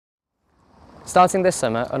Starting this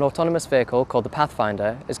summer, an autonomous vehicle called the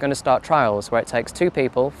Pathfinder is going to start trials where it takes two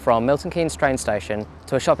people from Milton Keynes train station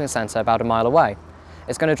to a shopping centre about a mile away.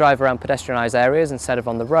 It's going to drive around pedestrianised areas instead of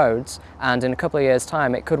on the roads, and in a couple of years'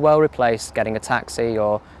 time it could well replace getting a taxi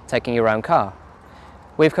or taking your own car.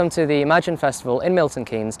 We've come to the Imagine Festival in Milton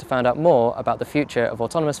Keynes to find out more about the future of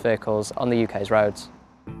autonomous vehicles on the UK's roads.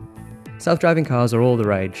 Self-driving cars are all the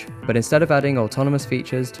rage, but instead of adding autonomous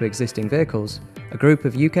features to existing vehicles, a group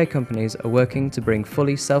of UK companies are working to bring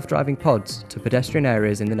fully self-driving pods to pedestrian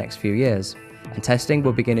areas in the next few years, and testing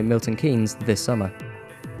will begin in Milton Keynes this summer.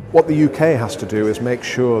 What the UK has to do is make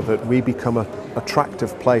sure that we become an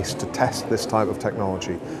attractive place to test this type of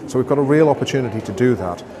technology. So we've got a real opportunity to do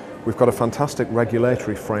that. We've got a fantastic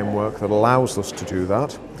regulatory framework that allows us to do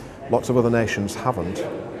that. Lots of other nations haven't.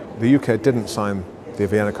 The UK didn't sign the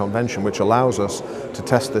Vienna Convention, which allows us to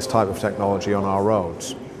test this type of technology on our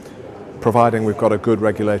roads, providing we've got a good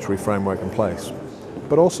regulatory framework in place.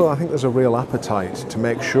 But also I think there's a real appetite to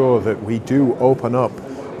make sure that we do open up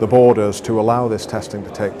the borders to allow this testing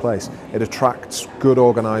to take place. It attracts good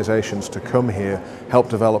organisations to come here, help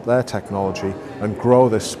develop their technology and grow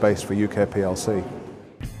this space for UK PLC.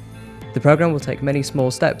 The programme will take many small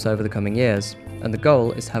steps over the coming years, and the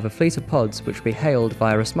goal is to have a fleet of pods which will be hailed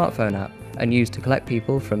via a smartphone app and used to collect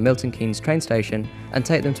people from Milton Keynes train station and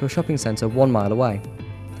take them to a shopping centre 1 mile away.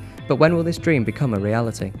 But when will this dream become a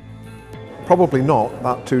reality? Probably not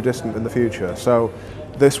that too distant in the future. So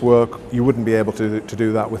this work, you wouldn't be able to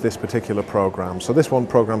do that with this particular programme. So this one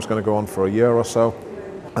programme is going to go on for a year or so,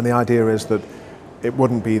 and the idea is that it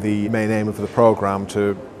wouldn't be the main aim of the programme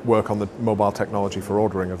to work on the mobile technology for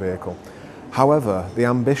ordering a vehicle. However, the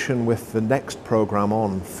ambition with the next programme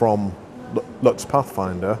on from Lutz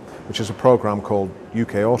Pathfinder, which is a programme called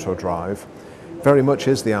UK Autodrive, very much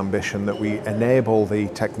is the ambition that we enable the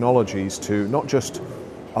technologies to not just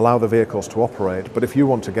allow the vehicles to operate, but if you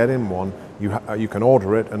want to get in one, you can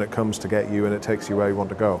order it and it comes to get you and it takes you where you want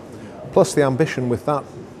to go. Plus the ambition with that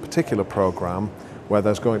particular programme, where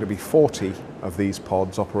there's going to be 40 of these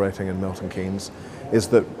pods operating in Milton Keynes, is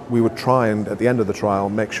that we would try and, at the end of the trial,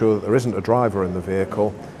 make sure that there isn't a driver in the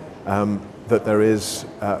vehicle, that there is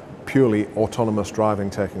purely autonomous driving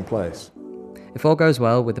taking place. If all goes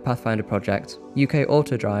well with the Pathfinder project, UK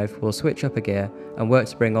Autodrive will switch up a gear and work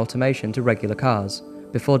to bring automation to regular cars,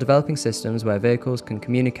 before developing systems where vehicles can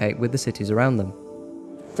communicate with the cities around them.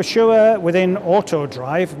 For sure, within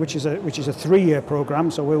Autodrive, which is a 3-year programme,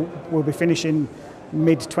 so we'll be finishing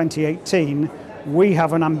mid-2018, we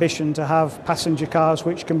have an ambition to have passenger cars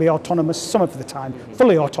which can be autonomous some of the time,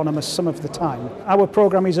 fully autonomous some of the time. Our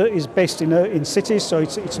programme is based in cities, so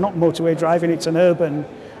it's not motorway driving, it's an urban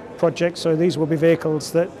project, so these will be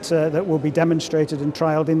vehicles that will be demonstrated and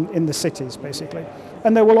trialled in the cities, basically.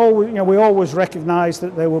 And there will always, we always recognise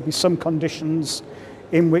that there will be some conditions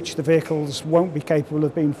in which the vehicles won't be capable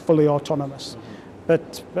of being fully autonomous.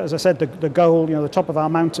 But as I said, the goal, the top of our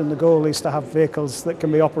mountain, the goal is to have vehicles that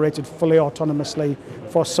can be operated fully autonomously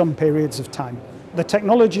for some periods of time. The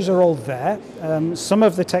technologies are all there. Some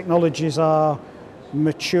of the technologies are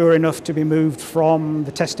mature enough to be moved from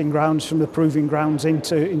the testing grounds, from the proving grounds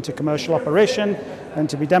into commercial operation and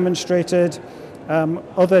to be demonstrated.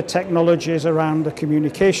 Other technologies around the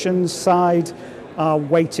communications side are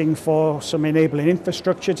waiting for some enabling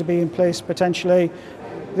infrastructure to be in place potentially.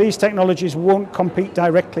 These technologies won't compete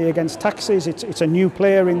directly against taxis. It's a new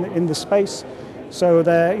player in the space. So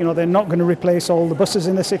they're not going to replace all the buses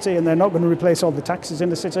in the city, and they're not going to replace all the taxis in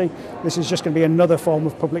the city. This is just going to be another form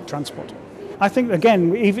of public transport. I think,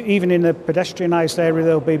 again, even in a pedestrianised area,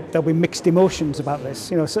 there'll be mixed emotions about this.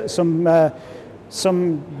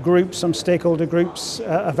 Some groups, some stakeholder groups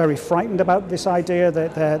are very frightened about this idea.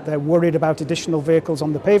 They're worried about additional vehicles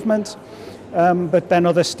on the pavement. But then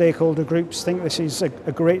other stakeholder groups think this is a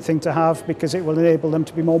great thing to have because it will enable them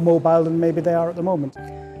to be more mobile than maybe they are at the moment.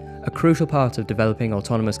 A crucial part of developing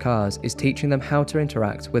autonomous cars is teaching them how to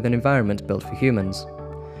interact with an environment built for humans.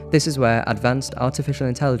 This is where advanced artificial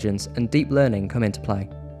intelligence and deep learning come into play.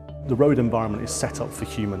 The road environment is set up for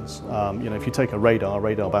humans. If you take a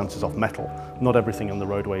radar bounces off metal. Not everything on the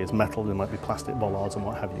roadway is metal. There might be plastic bollards and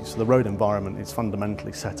what have you. So the road environment is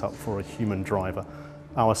fundamentally set up for a human driver.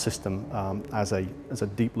 Our system, as a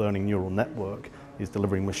deep learning neural network, is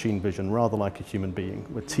delivering machine vision rather like a human being.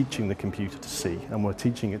 We're teaching the computer to see, and we're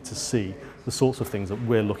teaching it to see the sorts of things that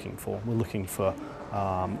we're looking for. We're looking for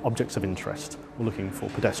objects of interest, we're looking for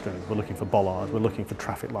pedestrians, we're looking for bollards, we're looking for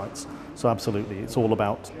traffic lights. So absolutely, it's all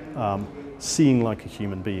about seeing like a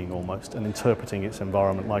human being almost, and interpreting its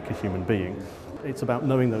environment like a human being. It's about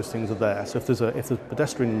knowing those things are there. So if there's a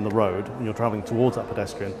pedestrian in the road and you're travelling towards that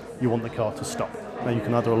pedestrian, you want the car to stop. Now you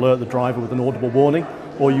can either alert the driver with an audible warning,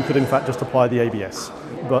 or you could in fact just apply the ABS.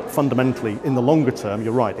 But fundamentally, in the longer term,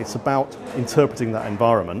 you're right, it's about interpreting that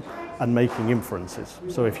environment and making inferences.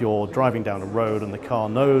 So if you're driving down a road and the car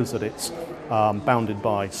knows that it's bounded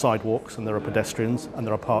by sidewalks and there are pedestrians and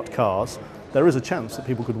there are parked cars, there is a chance that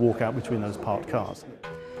people could walk out between those parked cars.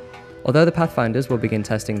 Although the Pathfinders will begin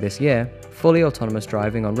testing this year, fully autonomous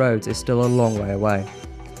driving on roads is still a long way away.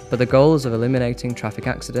 But the goals of eliminating traffic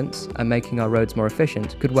accidents and making our roads more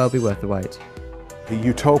efficient could well be worth the wait. The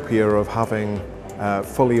utopia of having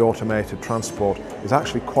fully automated transport is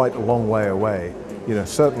actually quite a long way away,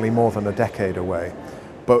 certainly more than a decade away.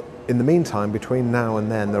 But in the meantime, between now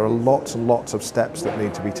and then, there are lots and lots of steps that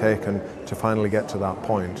need to be taken to finally get to that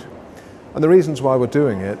point. And the reasons why we're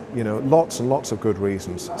doing it, lots and lots of good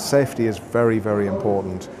reasons. Safety is very, very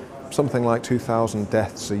important. Something like 2,000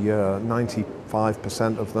 deaths a year,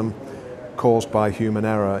 95% of them caused by human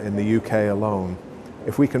error in the UK alone.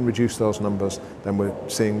 If we can reduce those numbers, then we're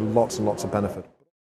seeing lots and lots of benefit.